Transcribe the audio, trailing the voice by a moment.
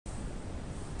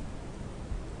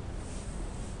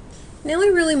Now we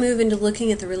really move into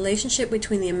looking at the relationship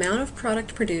between the amount of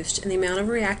product produced and the amount of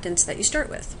reactants that you start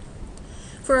with.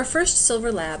 For our first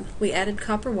silver lab, we added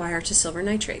copper wire to silver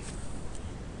nitrate.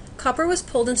 Copper was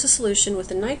pulled into solution with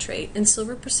the nitrate and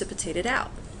silver precipitated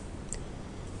out.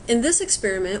 In this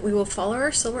experiment, we will follow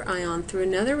our silver ion through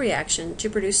another reaction to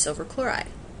produce silver chloride.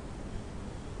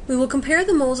 We will compare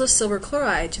the moles of silver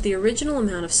chloride to the original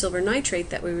amount of silver nitrate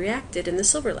that we reacted in the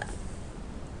silver lab.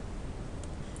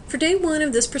 For day 1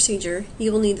 of this procedure,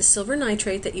 you will need the silver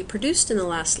nitrate that you produced in the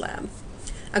last lab,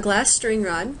 a glass stirring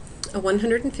rod, a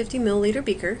 150 milliliter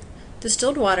beaker,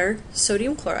 distilled water,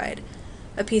 sodium chloride,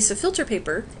 a piece of filter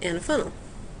paper, and a funnel.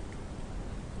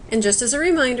 And just as a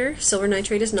reminder, silver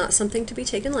nitrate is not something to be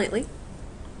taken lightly.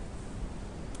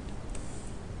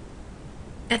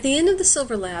 At the end of the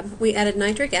silver lab, we added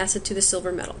nitric acid to the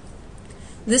silver metal.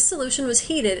 This solution was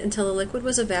heated until the liquid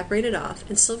was evaporated off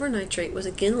and silver nitrate was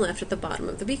again left at the bottom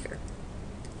of the beaker.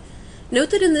 Note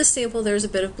that in this sample there is a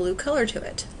bit of blue color to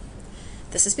it.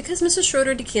 This is because Mrs.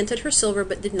 Schroeder decanted her silver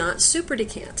but did not super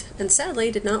decant, and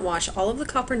sadly did not wash all of the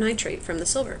copper nitrate from the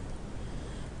silver.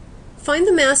 Find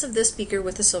the mass of this beaker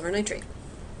with the silver nitrate.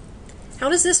 How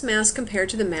does this mass compare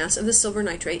to the mass of the silver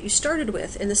nitrate you started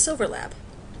with in the silver lab?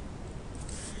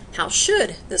 How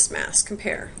should this mass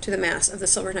compare to the mass of the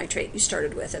silver nitrate you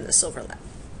started with in the silver lab?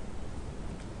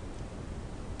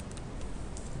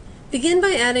 Begin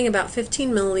by adding about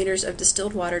 15 milliliters of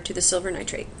distilled water to the silver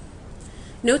nitrate.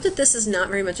 Note that this is not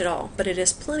very much at all, but it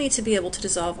is plenty to be able to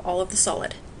dissolve all of the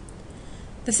solid.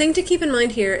 The thing to keep in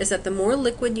mind here is that the more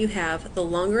liquid you have, the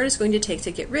longer it is going to take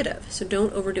to get rid of, so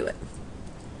don't overdo it.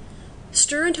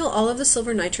 Stir until all of the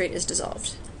silver nitrate is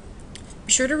dissolved.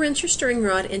 Be sure to rinse your stirring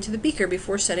rod into the beaker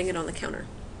before setting it on the counter.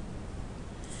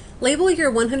 Label your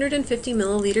 150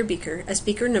 milliliter beaker as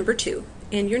beaker number 2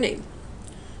 and your name.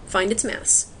 Find its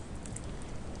mass.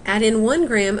 Add in 1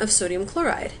 gram of sodium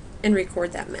chloride and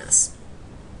record that mass.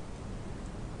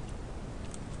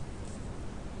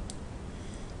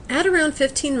 Add around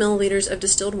 15 milliliters of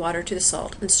distilled water to the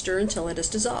salt and stir until it is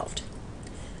dissolved.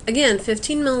 Again,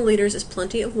 15 milliliters is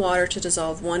plenty of water to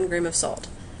dissolve 1 gram of salt.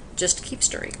 Just keep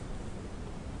stirring.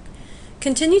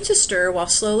 Continue to stir while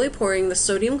slowly pouring the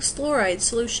sodium chloride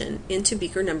solution into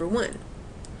beaker number 1.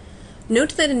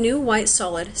 Note that a new white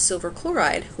solid, silver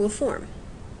chloride, will form.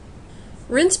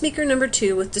 Rinse beaker number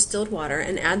 2 with distilled water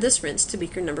and add this rinse to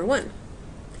beaker number 1.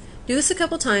 Do this a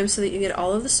couple times so that you get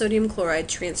all of the sodium chloride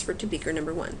transferred to beaker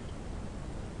number 1.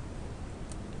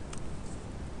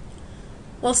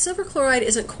 While silver chloride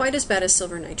isn't quite as bad as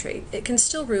silver nitrate, it can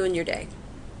still ruin your day.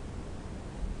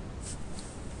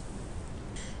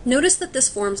 Notice that this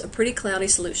forms a pretty cloudy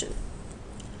solution.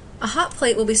 A hot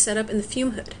plate will be set up in the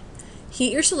fume hood.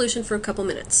 Heat your solution for a couple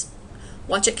minutes.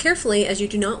 Watch it carefully as you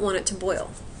do not want it to boil.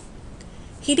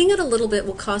 Heating it a little bit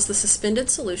will cause the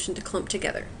suspended solution to clump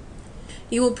together.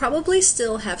 You will probably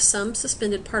still have some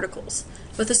suspended particles,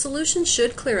 but the solution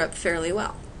should clear up fairly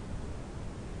well.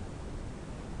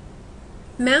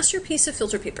 Mass your piece of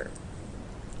filter paper.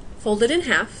 Fold it in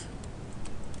half,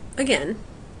 again,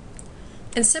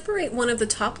 and separate one of the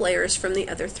top layers from the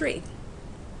other 3.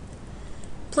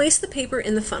 Place the paper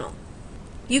in the funnel.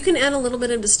 You can add a little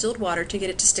bit of distilled water to get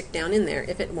it to stick down in there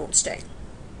if it won't stay.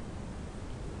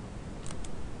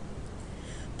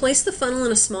 Place the funnel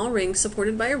in a small ring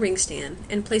supported by a ring stand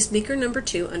and place beaker number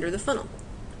 2 under the funnel.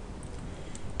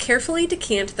 Carefully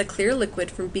decant the clear liquid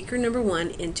from beaker number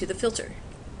 1 into the filter.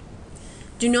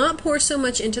 Do not pour so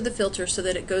much into the filter so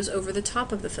that it goes over the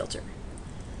top of the filter.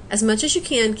 As much as you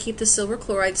can, keep the silver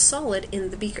chloride solid in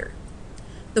the beaker.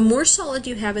 The more solid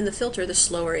you have in the filter, the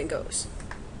slower it goes.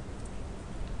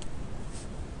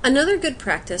 Another good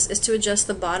practice is to adjust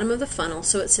the bottom of the funnel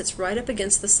so it sits right up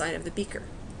against the side of the beaker.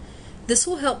 This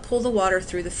will help pull the water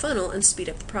through the funnel and speed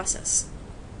up the process.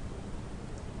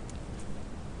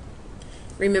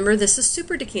 Remember, this is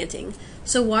super decanting,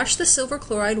 so wash the silver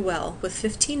chloride well with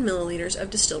 15 milliliters of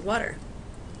distilled water.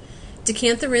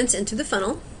 Decant the rinse into the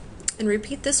funnel and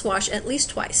repeat this wash at least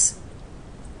twice.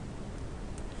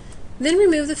 Then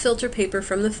remove the filter paper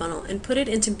from the funnel and put it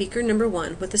into beaker number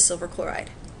 1 with the silver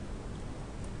chloride.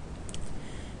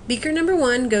 Beaker number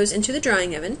 1 goes into the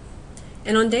drying oven,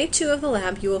 and on day 2 of the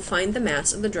lab you will find the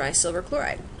mass of the dry silver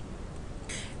chloride.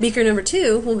 Beaker number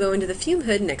 2 will go into the fume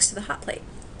hood next to the hot plate.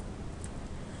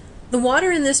 The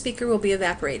water in this beaker will be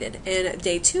evaporated, and at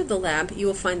day 2 of the lab you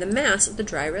will find the mass of the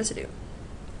dry residue.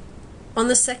 On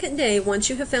the second day, once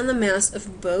you have found the mass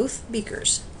of both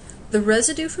beakers, the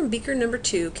residue from beaker number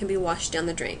 2 can be washed down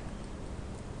the drain.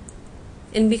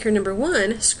 In beaker number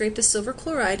 1, scrape the silver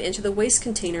chloride into the waste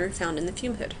container found in the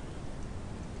fume hood.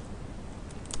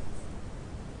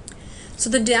 So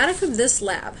the data from this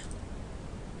lab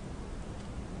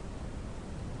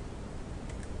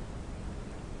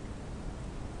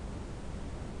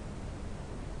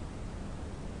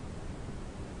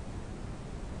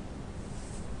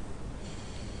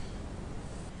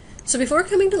So before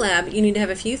coming to lab, you need to have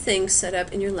a few things set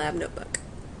up in your lab notebook.